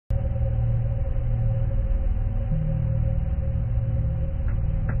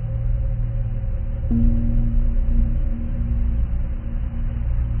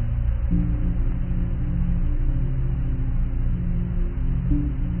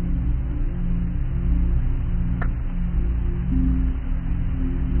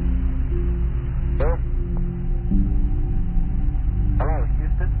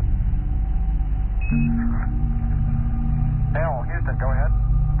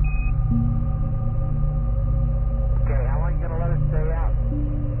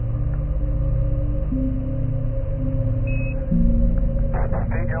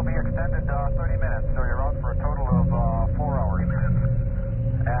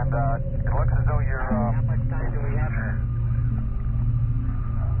and it looks as though you're... how much time do we have here?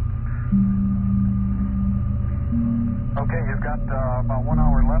 Okay, you've got about 1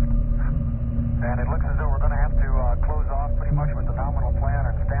 hour left, and it looks as though we're going to have to close off pretty much with the nominal plan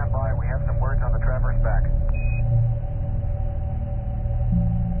and stand by. We have some words on the traverse back.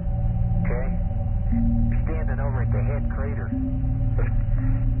 Okay. Standing over at the head crater.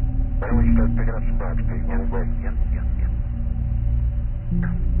 Why don't we start picking up some box, Pete? Yep.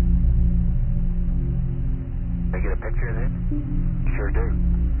 They get a picture of this? Sure do.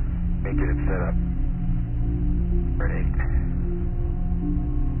 Let me get it set up. Ready.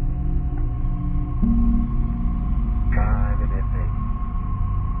 5 and F8.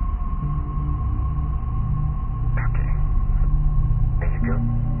 Okay. There you go.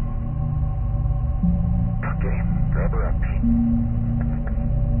 Okay. Grab her up, Pete.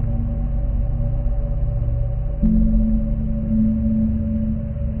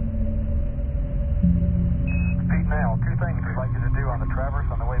 Pete, now, two things we'd like you to do on the traverse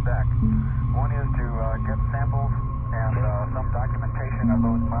on the way back. One is to get samples and some documentation of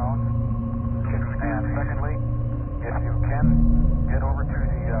those mounds. And secondly, if you can, get over to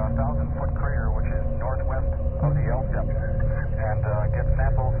the 1,000-foot crater, which is northwest of the LSEP, and get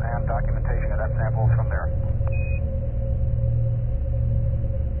samples and documentation of that samples from there.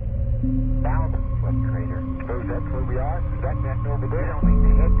 1,000-foot crater. Suppose that's where we are? Is that over there? You don't mean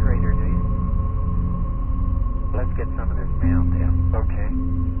the head crater, do you? Let's get some of this mound down. Okay.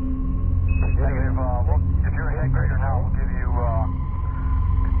 Negative. If you're a head crater now, we'll give you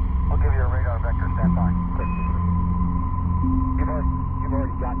a radar vector standby. You've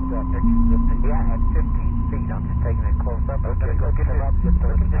already got pictures of this. Yeah, at 15 feet. I'm just taking it close up. Okay, go get it up. Get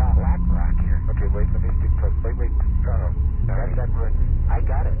Look at this black rock here. Okay, wait, let me get close. Wait. That's that ring. I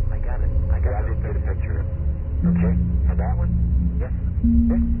got it. I didn't get a picture of it. Okay, and that one? Yes.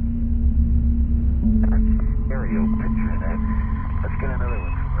 This? Aerial picture of that. Let's get another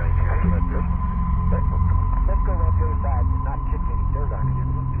one right here. Let's go around the other side and not kick any dirt on it.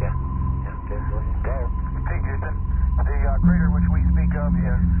 Yeah. Okay, go ahead. Go. Pete Houston, the crater which we speak of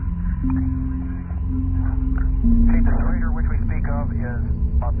is... Pete, the crater which we speak of is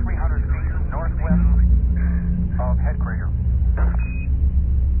about 300 feet northwest of head crater.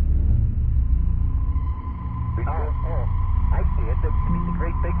 Oh, I see it. You mean the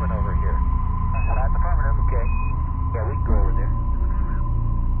great big one over here? That's affirmative. Okay. Yeah, we can go over there.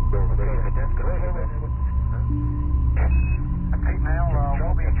 Go over there. Okay, that's good. Pete, now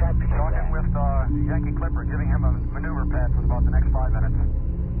we'll be talking with Yankee Clipper, giving him a maneuver pad for about the next 5 minutes. 5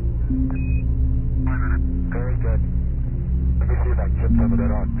 minutes. Very good. Let me see if I can chip some of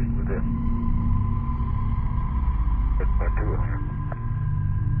that off, Pete, with this. That's my tool here.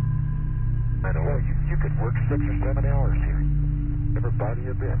 I know, you could work 6 or 7 hours here. Everybody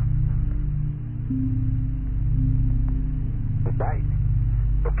a bit. Right.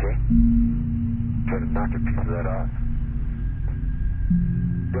 Okay. Try to knock a piece of that off.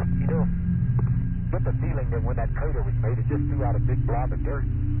 You know, get the feeling that when that crater was made, it just threw out a big blob of dirt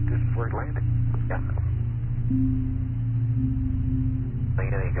just before it landed. Yeah.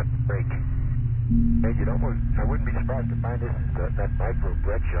 You know, you got the break. Hey, I wouldn't be surprised to find this is that micro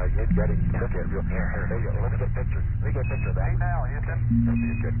bread shot. You ain't got any to look at real. Here. There you go. Let me get a picture. Of that. Pete, now, Houston. That'll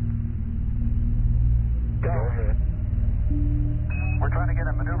be good. Go ahead. We're trying to get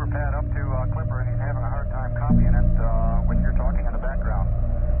a maneuver pad up to Clipper, and he's having a hard time copying it with your talking in the background.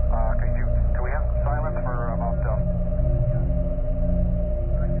 Can we have silence for about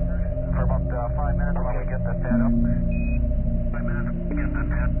 5 minutes while we get that pad up? 5 minutes to get that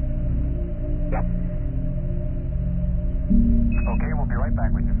pad. Yep. Okay, we'll be right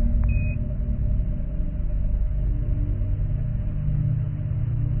back with you.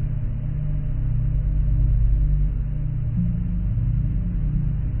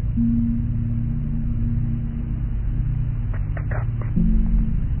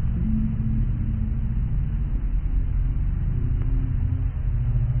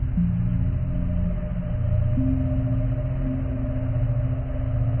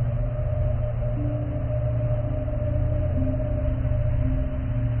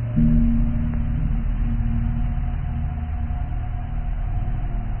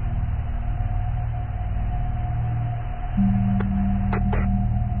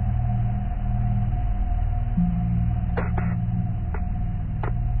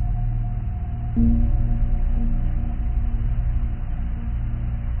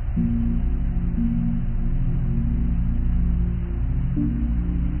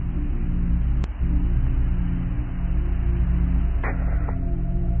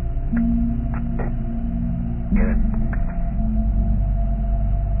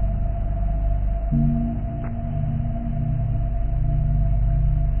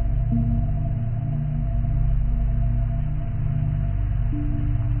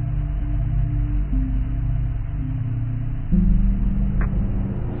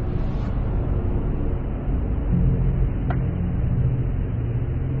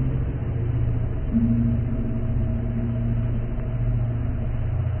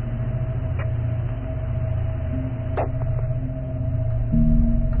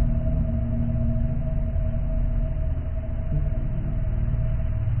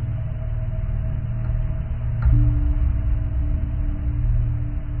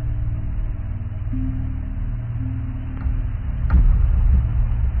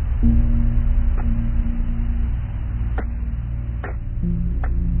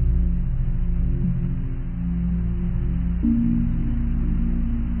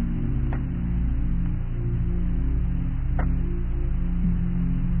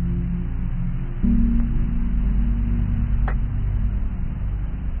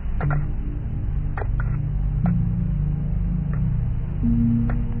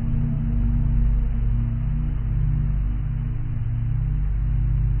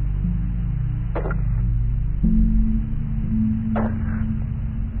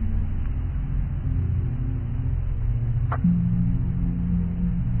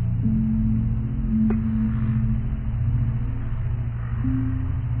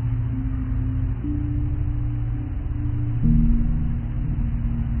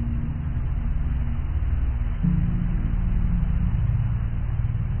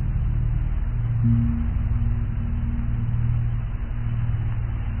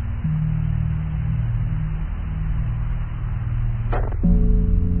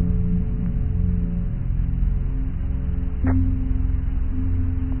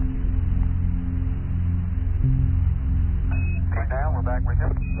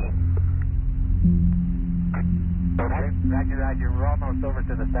 Roger, we're almost over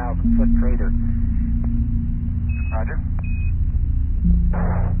to the 1,000-foot crater. Roger.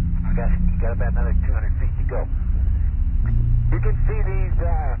 Got about another 200 feet to go. You can see these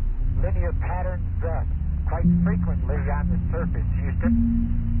linear patterns quite frequently on the surface, Houston.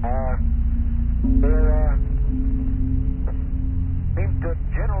 They seem to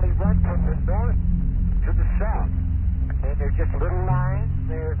generally run from the north to the south. And they're just little lines.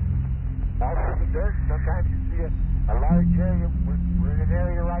 They're all through the dirt. Sometimes you see a large area. We're in an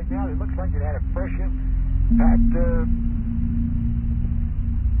area right now that looks like it had a fresh impact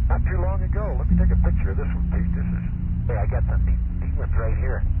not too long ago. Let me take a picture of this one, Pete. This is... Hey, I got some neat ones right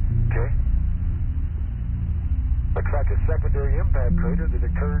here. Okay. Looks like a secondary impact crater that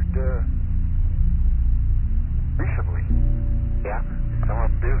occurred recently. Yeah, some of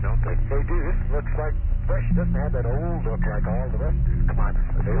them do, don't they? They do. This looks like fresh. It doesn't have that old look like all the rest do. Come on.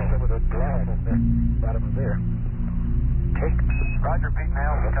 There's some of the glass on the bottom of there. Okay. Roger, Pete and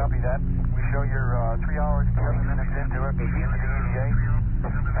Al, we copy that. We show you're 3 hours and 7 minutes into it. We get the ETA.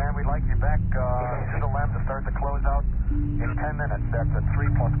 And we'd like you back to the LEM to start the closeout in 10 minutes. That's at 3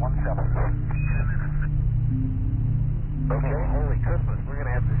 + 17. Okay, holy Christmas. We're going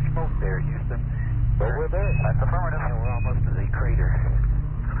to have to smoke there, Houston. But we're there. That's affirmative. Yeah, we're almost to the crater.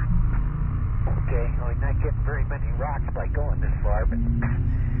 Okay, we're not getting very many rocks by going this far, but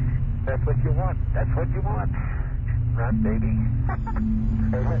that's what you want. That's what you want. Run, baby.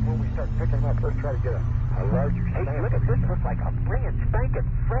 Hey, when we start picking them up, let's try to get a larger sample. Hey, look at this. Looks like a brand spanking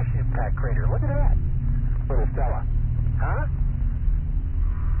fresh impact crater. Look at that. Little fella. Huh?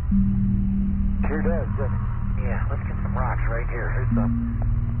 Sure does, doesn't it? Yeah, let's get some rocks right here. Here's some.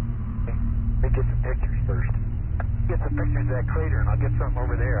 Let me get some pictures first. Get some pictures of that crater, and I'll get some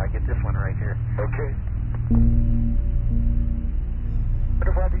over there. I get this one right here. Okay.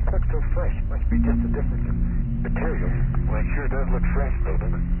 Wonder why these look so fresh. Must be just a difference in material. Well, it sure does look fresh, though,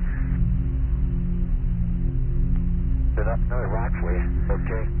 doesn't it? Set up another rock for you.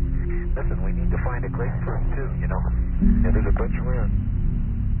 Okay. Listen, we need to find a grapefruit, too, you know. Yeah, there's a bunch around.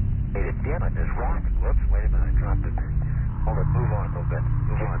 Hey, damn it, there's rock. Whoops, wait a minute, I dropped it. Hold it, move on a little bit.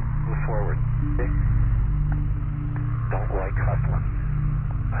 Move on, move forward. Okay? Don't like hustling.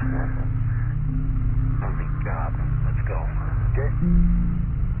 Only job. Let's go. Okay?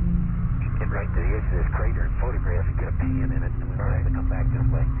 Get right to the edge of this crater and photograph and get a pan in it, and we'll have to come back this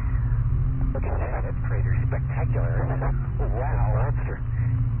way. Look at that. That crater is spectacular. Oh, wow, monster.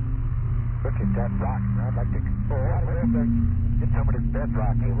 Look at that rock. I'd like to get some of this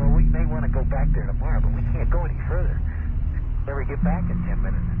bedrock. Hey, well, we may want to go back there tomorrow, but we can't go any further. Never get back in 10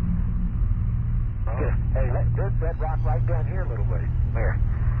 minutes. Oh. Hey, there's bedrock right down here a little ways. Where?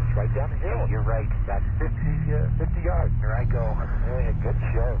 It's right down the hill. Hey, you're right. About 50 yards. Here I go. Hey, good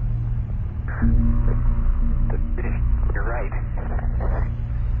show. You're right.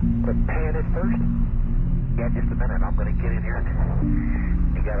 Put pan it first? Yeah, just a minute. I'm going to get in here.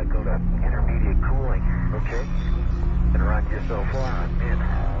 You got to go to intermediate cooling. Okay. And run just so far on in.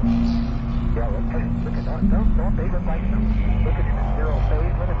 Yeah, look at that. Don't they look like them? Look at the zero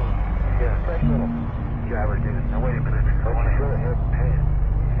phase. Look at them. Yeah, fresh little driver dude. Now, wait a minute. I want to go ahead and pan.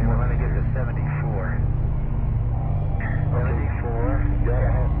 And well, let me get to 74. 74.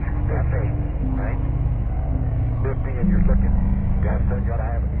 Yeah, that's 8, right? 50, and you're looking. You got to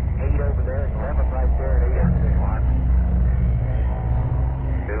have 8 over there, 11 right there, and 8 over there. 1,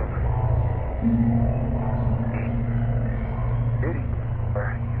 2, 80.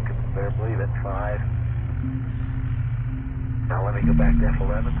 Or you can better believe it. 5. Now let me go back to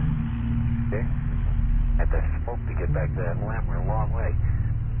F11. Okay. Had to smoke to get back to that LEM. We're a long way.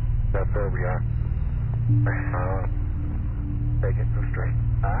 That's where we are. Take it, go straight.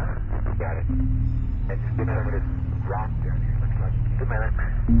 Got it. And just get some of this rock down here. Looks like just a minute.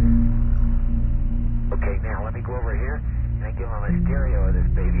 Okay, now let me go over here and give them a stereo of this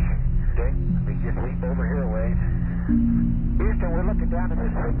baby. Okay? Let me just leap over here a ways. Houston, we're looking down at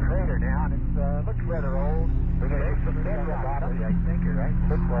this big crater now, and it's I think you're right.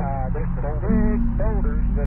 Looks like